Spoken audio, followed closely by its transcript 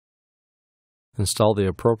Install the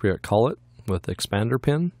appropriate collet with expander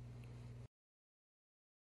pin.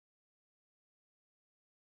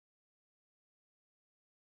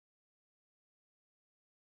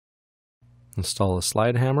 Install a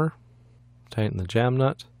slide hammer, tighten the jam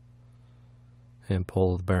nut, and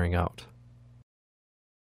pull the bearing out.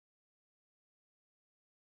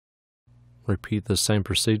 Repeat the same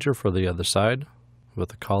procedure for the other side with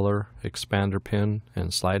the collar, expander pin,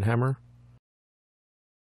 and slide hammer.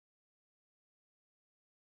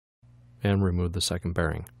 And remove the second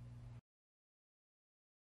bearing.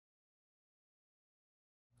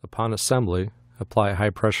 Upon assembly, apply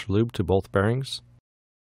high pressure lube to both bearings.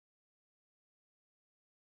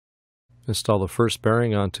 Install the first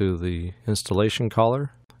bearing onto the installation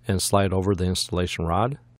collar and slide over the installation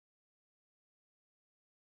rod.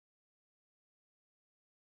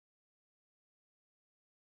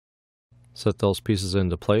 Set those pieces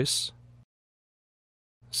into place.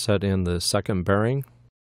 Set in the second bearing.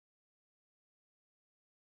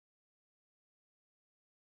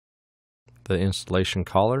 The installation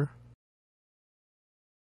collar.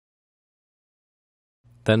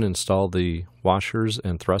 Then install the washers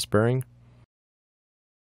and thrust bearing.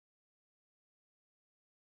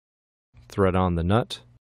 Thread on the nut.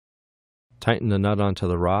 Tighten the nut onto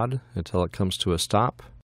the rod until it comes to a stop,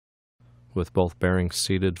 with both bearings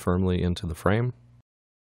seated firmly into the frame,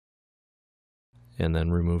 and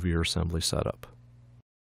then remove your assembly setup.